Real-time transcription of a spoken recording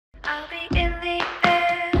I'll be in the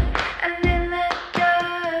air and in the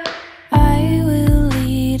dark. I will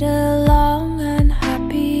lead a long and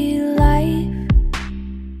happy life.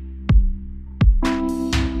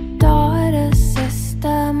 Daughter,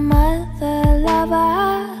 sister, mother, lover,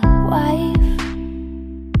 wife.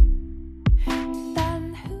 Then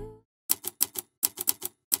who?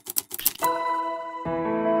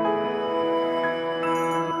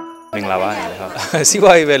 မင်္ဂလာပါဟုတ်စီး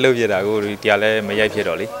ပွားရေးပဲလုပ်ပြတာကိုဒီတရားလဲမရိုက်ဖြစ်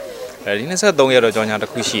တော့လေဒီ23ရက်တော့ကြောင်းညာတ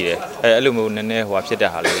စ်ခုရှိတယ်အဲ့လိုမျိုးနည်းနည်းဟိုဖြစ်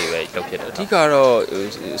တဲ့ဟာလေးတွေပဲလုပ်ဖြစ်တယ်အဓိကတော့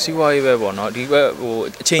စီးပွားရေးပဲပေါ့နော်ဒီဘက်ဟို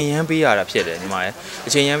အချိန်ရမ်းပေးရတာဖြစ်တယ်ညီမရဲ့အ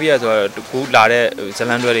ချိန်ရမ်းပေးရဆိုတော့ခုလာတဲ့ဇ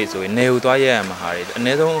လန်းတွဲတွေဆိုရင်နေကိုသွားရရမှာဟာတွေအန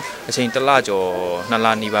ည်းဆုံးအချိန်1လကျော်2လ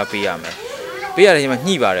နီးပါးပေးရမယ်ပေးရတဲ့ချိန်မှာ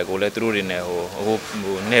ညှိပါတယ်ကိုလည်းသူတို့တွေနဲ့ဟို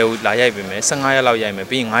နေကိုလာရိုက်ပေးမယ်15ရက်လောက်ရိုက်မယ်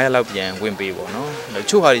ပြီးရင်9ရက်လောက်ပြန်ဝင်ပေးပေါ့နော်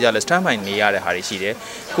ချို့ဟာတွေကြလဲ stand by နေရတဲ့ဟာတွေရှိတယ်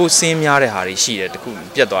ကိုစင်းများတဲ့ဟာတွေရှိတယ်တခု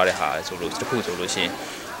ပြတ်သွားတဲ့ဟာဆိုလို့တခုဆိုလို့ရှိရင်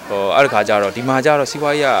အဲ့ဒီခါကျတော့ဒီမှာကျတော့စီး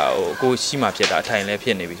ပွားရေးကကိုရှိမှဖြစ်တာအထိုင်လည်းဖြ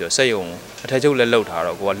စ်နေပြီဆိုတော့စက်ရုံအထက်ချုပ်လည်းလှုပ်ထား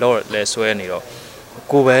တော့ကိုကလော့လည်းဆွဲနေတော့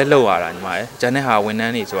ကိုပဲလှုပ်ရတာညီမရဲ့ဂျန်တဲ့ဟာဝန်ထ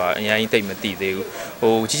မ်းတွေဆိုတာအရင်ကြီးတိတ်မသိသေးဘူး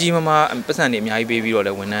ဟိုကြီးကြီးမားမားပတ်စံတွေအများကြီးပေးပြီးတော့လ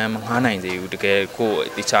ည်းဝန်ထမ်းမငှားနိုင်သေးဘူးတကယ်ကို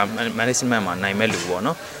တခြား management မှာနိုင်မဲ့လူပေါ့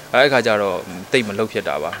နော်အဲ့ဒီခါကျတော့တိတ်မလှုပ်ဖြစ်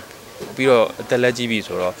တာပါပြီးတော့အသက်လက်ကြီးပြီ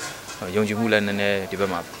ဆိုတော့ယုံကြည်မှုလည်းနည်းနည်းဒီဘ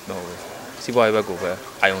က်မှာဟိုစီးပွားရေးဘက်ကိုပဲ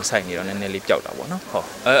အာယုံဆိုင်နေတော့နည်းနည်းလေးပျောက်တာပေါ့နော်ဟုတ်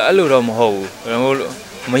အဲ့လိုတော့မဟုတ်ဘူး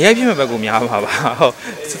မရိုက်ဖြစ်မဲ့ဘက်ကိုများပါပါဟုတ်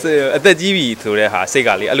အသက်ကြီးပြီဆိုတဲ့ဟာစိတ်က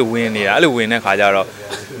လေးအဲ့လိုဝင်နေတာအဲ့လိုဝင်တဲ့ခါကျတော့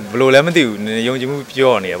ဘလို့လည်းမသိဘူးယုံကြည်မှု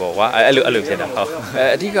ပြောနေရပေါ့ကွာအဲ့လိုဖြစ်တာဟုတ်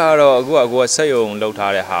အဓိကကတော့အခုကဆက်ယုံလောက်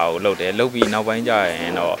ထားတဲ့ဟာကိုလောက်တယ်လောက်ပြီးနောက်ပိုင်းကျရ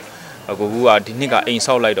င်တော့အခုကဒီနှစ်ကအိမ်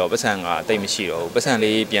ဆောက်လိုက်တော့ပတ်စံကတိတ်မရှိတော့ဘူးပတ်စံ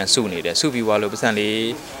လေးပြန်စုနေတယ်စုပြီးသွားလို့ပတ်စံလေး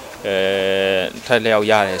ထိုက်လျောက်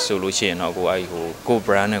ရတယ်ဆိုလို့ရှိရင်တော့ကိုအဲ့ဟိုကို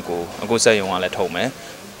brand နဲ့ကိုအခုဆက်ယုံကလည်းထုံမယ်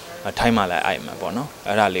ထိုင်းမှလည်းအိုက်မယ်ပေါ့နော်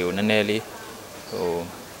အဲ့ဒါလေးကိုနည်းနည်းလေးဟို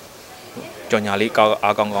ကြော်ညာလေး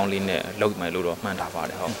အားကောင်းကောင်းလေးနဲ့လုပ်မယ်လို့တော့မှန်းထားပါ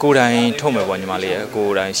တယ်ဟုတ်ကိုယ်တိုင်ထုတ်မယ်ပေါ့ညီမလေးကို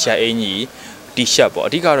ယ်တိုင်ရှက်အင်ကြီးတီရှပ်ပေါ့အ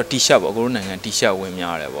ဓိကတော့တီရှပ်ပေါ့ကိုရိုနိုင်ငံတီရှပ်ဝင်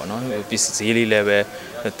များတယ်ပေါ့နော်ဈေးလေးလည်းပဲ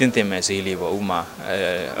တင်မဲ့ဈေးလေးပေါ့ဥမာ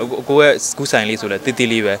ကိုရဲ့ကူးဆိုင်လေးဆိုလဲတိတိ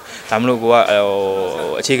လေးပဲဒါမလို့ကိုက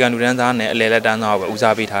အခြေခံလူတန်းသားနဲ့အလဲလက်တန်းသားကိုပဲဦး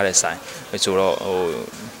စားပေးထားတဲ့ဆိုင်ဆိုတော့ဟို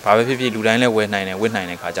ဘာပဲဖြစ်ဖြစ်လူတိုင်းလည်းဝယ်နိုင်တယ်ဝယ်နိုင်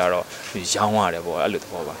တဲ့ခါကျတော့ရောင်းရတယ်ပေါ့အဲ့လိုသ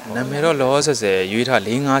ဘောပါနာမည်တော့လောဆက်ဆယ်ရွေးထား4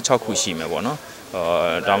 5 6ခုရှိမယ်ပေါ့နော်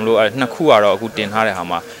ဒါမလို့နှစ်ခုကတော့အခုတင်ထားတဲ့ဟာ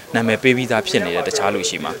မှာနာမည်ပေးပြီးသားဖြစ်နေတယ်တခြားလူ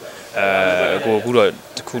ရှိမှာကိုအခုတော့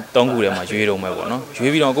တစ်ခု3ခုထဲမှာရွေးတော့မယ်ပေါ့နော်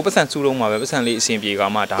ရွေးပြီးတော့ကိုပတ်စံစုတော့မှာပဲပတ်စံလေးအဆင်ပြေက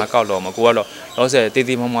မှဒါကောက်တော့မှာကိုကတော့လောဆယ်တေး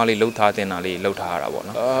သေးမမလေးလှုပ်ထားတင်တာလေးလှုပ်ထားရတာပေါ့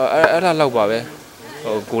နော်အဲ့ဒါလောက်ပါပဲ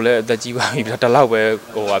ဟိုကိုလည်းအသက်ကြီးပါပြီတလောက်ပဲ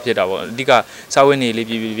ဟိုဟာဖြစ်တာပေါ့အဓိကစာဝတ်နေလေး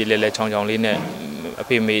ပြေလဲချောင်းချောင်းလေးနဲ့အ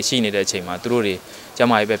ဖေမေရှိနေတဲ့အချိန်မှာသူတို့တွေကျ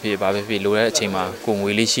မကြီးပဲဖြစ်ပါပဲဖြစ်လိုတဲ့အချိန်မှာကို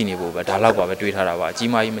ငွေလေးရှိနေဖို့ပဲဒါလောက်ပါပဲတွေးထားတာပါအ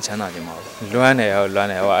ကြီးမကြီးမချမ်းသာခြင်းပါဘူးလွမ်းတယ်ဟုတ်လွမ်း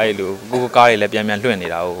တယ်ဟိုအဲ့လိုကိုကားတွေလည်းပြန်လွှင့်နေ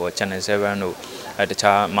တာဟို channel 7တို့တ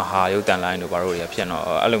ခြားမဟာရုပ်တန်လိုင်းတို့ဘာလို့တွေဖြစ်တော့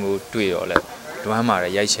အဲ့လိုမျိုးတွေ့တော့လဲလွမ်းမာတ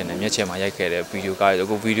ယ်ရိုက်ချင်တယ်မျက်ချင်မှာရိုက်ခဲ့တဲ့ဗီဒီယိုကားတွေအ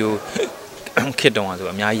ခုဗီဒီယိုခစ်တုံးอ่ะဆို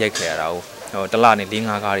အများကြီးရိုက်ခဲ့ရတာဟိုတလနဲ့4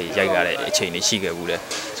 5ကားတွေရိုက်ရတဲ့အချိန်တွေရှိခဲ့ဘူးလေ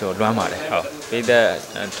ဆိုတော့လွမ်းပါတယ်ဟုတ်ပြည်သက်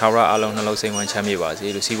ထာဝရအားလုံးနှလုံးစိမ်ဝမ်းချမ်းမြေပါစေ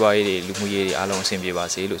လို့စီးပွားရေးတွေလူမှုရေးတွေအားလုံးအဆင်ပြေပါ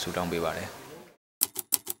စေလို့ဆုတောင်းပေးပါတယ်